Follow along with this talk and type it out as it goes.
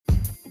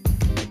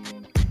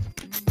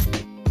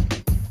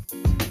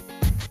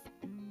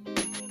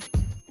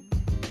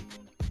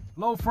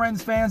Hello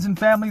friends, fans, and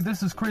family.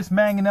 This is Chris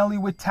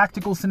Manganelli with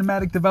Tactical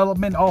Cinematic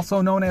Development,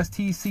 also known as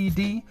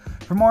TCD.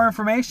 For more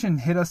information,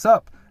 hit us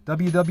up,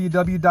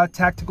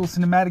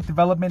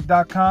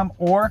 www.tacticalcinematicdevelopment.com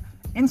or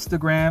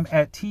Instagram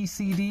at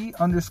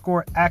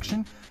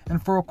TCD_action.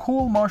 And for a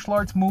cool martial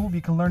arts move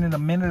you can learn in a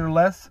minute or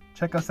less,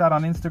 check us out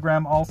on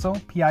Instagram also,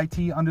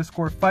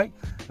 PIT_fight.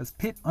 That's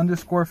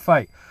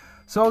pit_fight.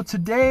 So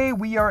today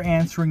we are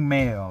answering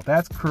mail.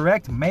 That's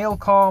correct, mail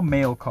call.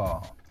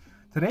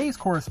 Today's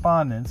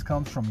correspondence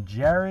comes from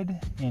Jared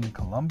in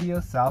Columbia,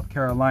 South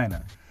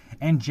Carolina.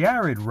 And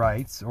Jared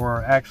writes,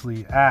 or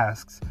actually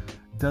asks,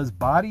 does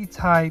body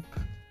type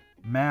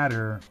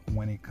matter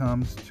when it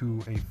comes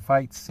to a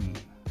fight scene?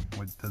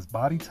 Does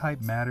body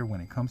type matter when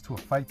it comes to a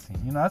fight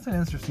scene? You know, that's an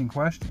interesting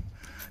question.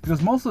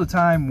 Because most of the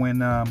time when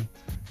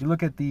you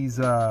look at these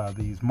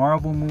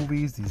Marvel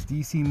movies, these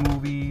DC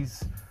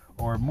movies,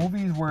 or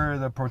movies where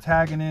the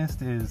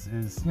protagonist is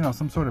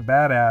some sort of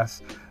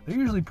badass, they're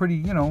usually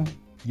pretty,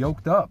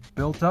 yoked up,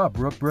 built up,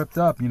 ripped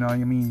up, I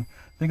mean,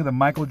 think of the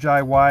Michael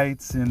Jai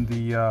Whites and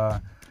the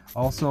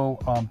also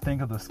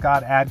think of the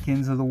Scott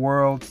Adkins of the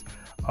world.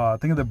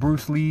 Think of the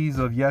Bruce Lees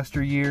of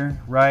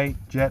yesteryear, right?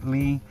 Jet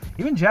Li,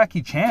 even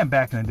Jackie Chan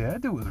back in the day.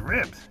 That dude was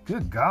ripped.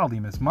 Good golly,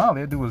 Miss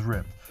Molly, that dude was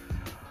ripped.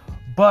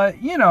 But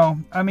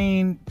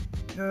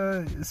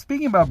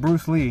speaking about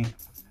Bruce Lee,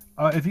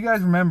 if you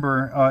guys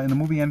remember in the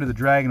movie Enter the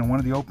Dragon, in one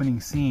of the opening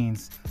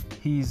scenes,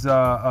 he's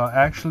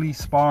actually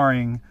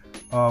sparring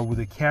with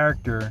a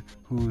character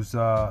who's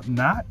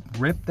not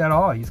ripped at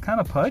all. He's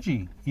kind of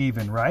pudgy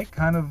even, right?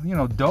 Kind of,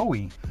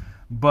 doughy.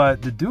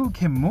 But the dude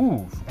can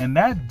move. And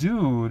that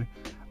dude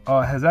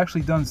has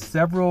actually done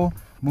several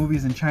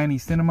movies in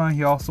Chinese cinema.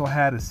 He also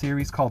had a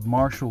series called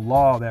Martial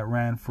Law that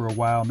ran for a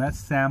while. And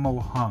that's Sammo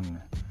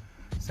Hung.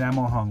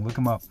 Sammo Hung, look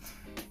him up.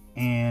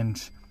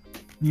 And,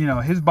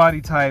 his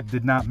body type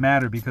did not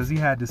matter because he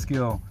had the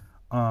skill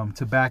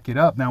to back it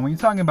up. Now, when you're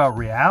talking about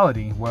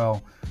reality,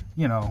 well,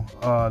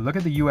 look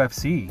at the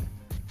UFC.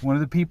 One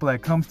of the people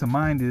that comes to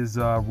mind is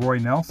Roy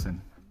Nelson,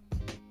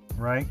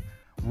 right?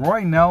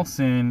 Roy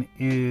Nelson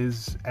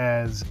is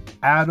as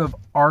out of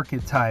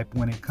archetype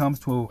when it comes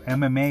to an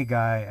MMA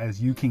guy as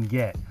you can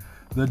get.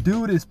 The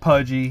dude is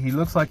pudgy. He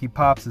looks like he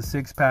pops a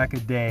 6-pack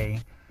a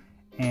day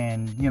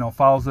and,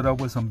 follows it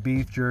up with some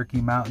beef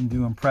jerky, Mountain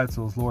Dew, and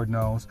pretzels, Lord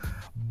knows.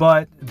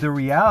 But the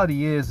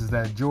reality is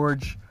that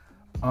George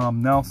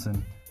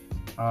Nelson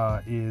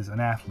is an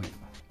athlete.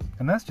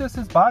 And that's just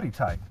his body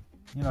type.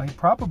 He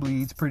probably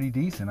eats pretty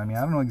decent. I mean,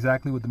 I don't know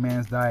exactly what the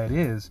man's diet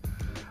is,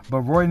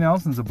 but Roy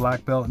Nelson's a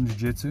black belt in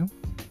jiu-jitsu.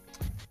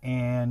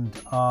 And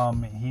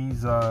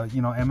he's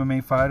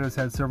MMA fighter, has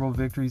had several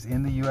victories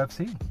in the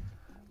UFC.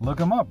 Look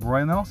him up,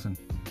 Roy Nelson.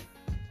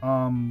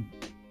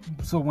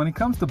 So when it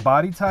comes to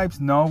body types,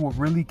 no, what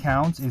really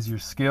counts is your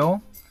skill.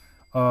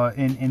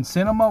 In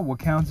cinema, what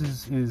counts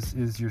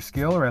is your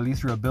skill, or at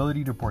least your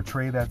ability to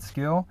portray that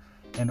skill,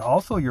 and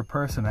also your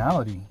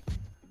personality.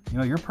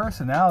 Your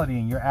personality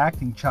and your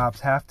acting chops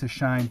have to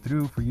shine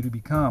through for you to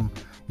become,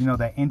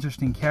 that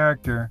interesting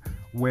character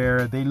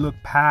where they look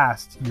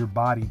past your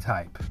body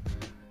type.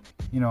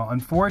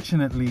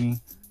 Unfortunately,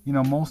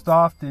 most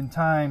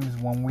oftentimes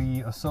when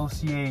we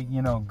associate,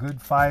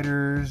 good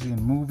fighters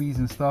in movies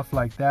and stuff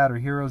like that, or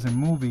heroes in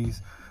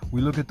movies,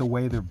 we look at the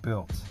way they're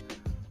built.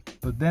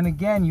 But then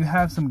again, you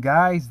have some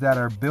guys that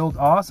are built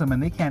awesome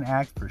and they can't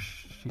act for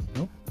shit.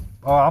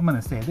 Oh, I'm going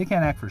to say it. They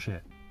can't act for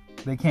shit.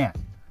 They can't.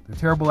 They're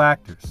terrible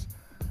actors.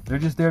 They're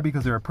just there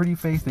because they're a pretty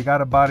face, they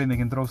got a body, and they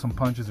can throw some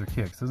punches or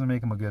kicks. Doesn't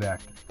make them a good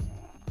actor.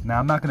 Now,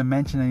 I'm not going to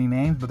mention any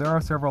names, but there are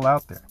several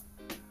out there.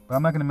 But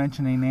I'm not going to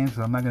mention any names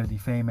because I'm not going to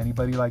defame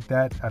anybody like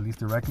that, at least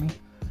directly.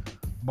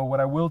 But what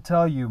I will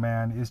tell you,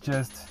 man, is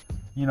just,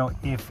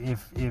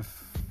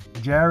 if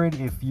Jared,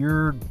 if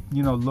you're,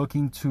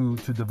 looking to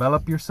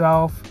develop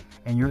yourself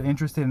and you're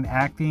interested in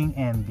acting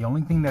and the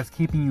only thing that's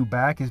keeping you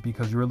back is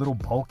because you're a little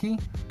bulky,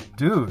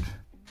 dude,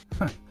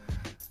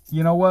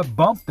 you know what?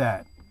 Bump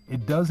that.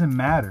 It doesn't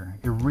matter.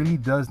 It really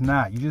does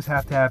not. You just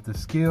have to have the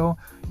skill,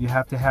 you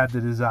have to have the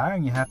desire,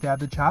 and you have to have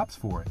the chops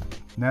for it.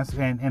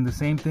 And the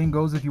same thing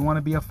goes if you want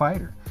to be a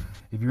fighter.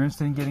 If you're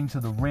interested in getting to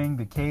the ring,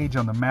 the cage,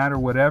 on the mat, or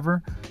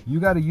whatever, you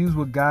got to use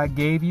what God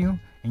gave you,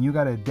 and you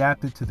got to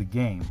adapt it to the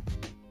game.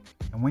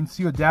 And once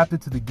you adapt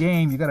it to the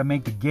game, you got to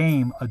make the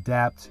game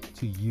adapt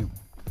to you.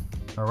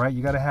 All right?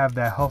 You got to have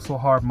that hustle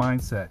hard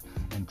mindset.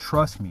 And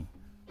trust me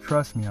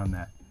on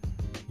that.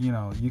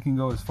 You can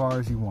go as far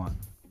as you want.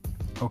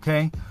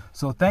 Okay?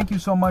 So thank you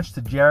so much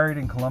to Jared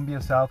in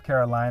Columbia, South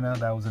Carolina.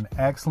 That was an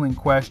excellent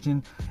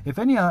question. If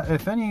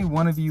any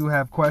one of you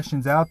have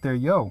questions out there,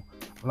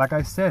 like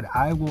I said,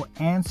 I will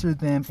answer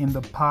them in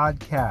the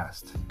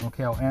podcast.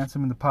 Okay, I'll answer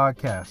them in the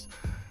podcast.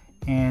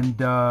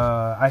 And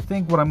I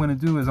think what I'm going to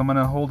do is I'm going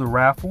to hold a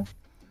raffle,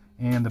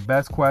 and the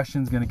best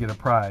question is going to get a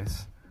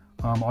prize.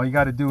 All you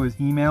got to do is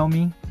email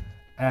me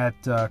at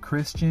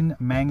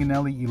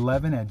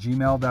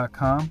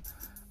christianmanganelli11@gmail.com.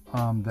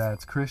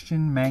 That's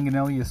Christian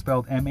Manganelli is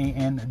spelled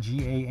Manganelli,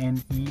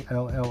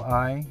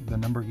 the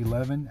number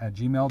 11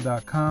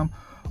 @gmail.com.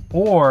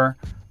 Or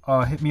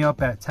hit me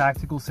up at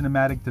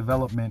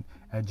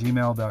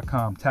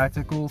tacticalcinematicdevelopment@gmail.com.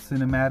 Tactical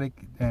Cinematic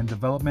and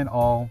Development,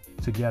 all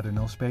together,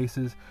 no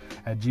spaces,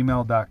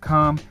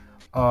 @gmail.com.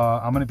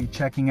 I'm going to be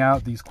checking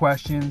out these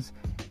questions,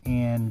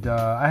 and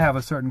I have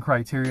a certain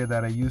criteria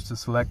that I use to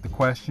select the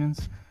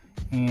questions,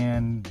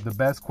 and the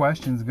best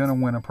question is going to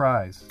win a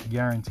prize,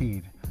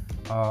 guaranteed.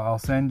 I'll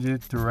send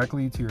it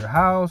directly to your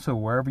house or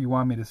wherever you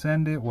want me to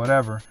send it,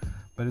 whatever,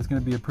 but it's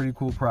going to be a pretty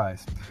cool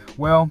prize.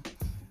 Well,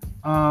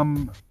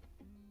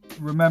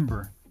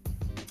 remember,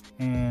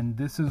 and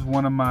this is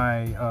one of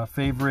my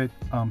favorite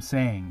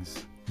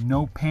sayings: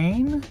 no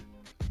pain,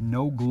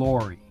 no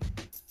glory.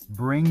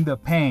 Bring the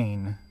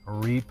pain,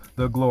 reap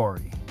the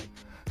glory.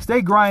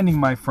 Stay grinding,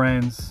 my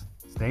friends.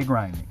 Stay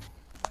grinding.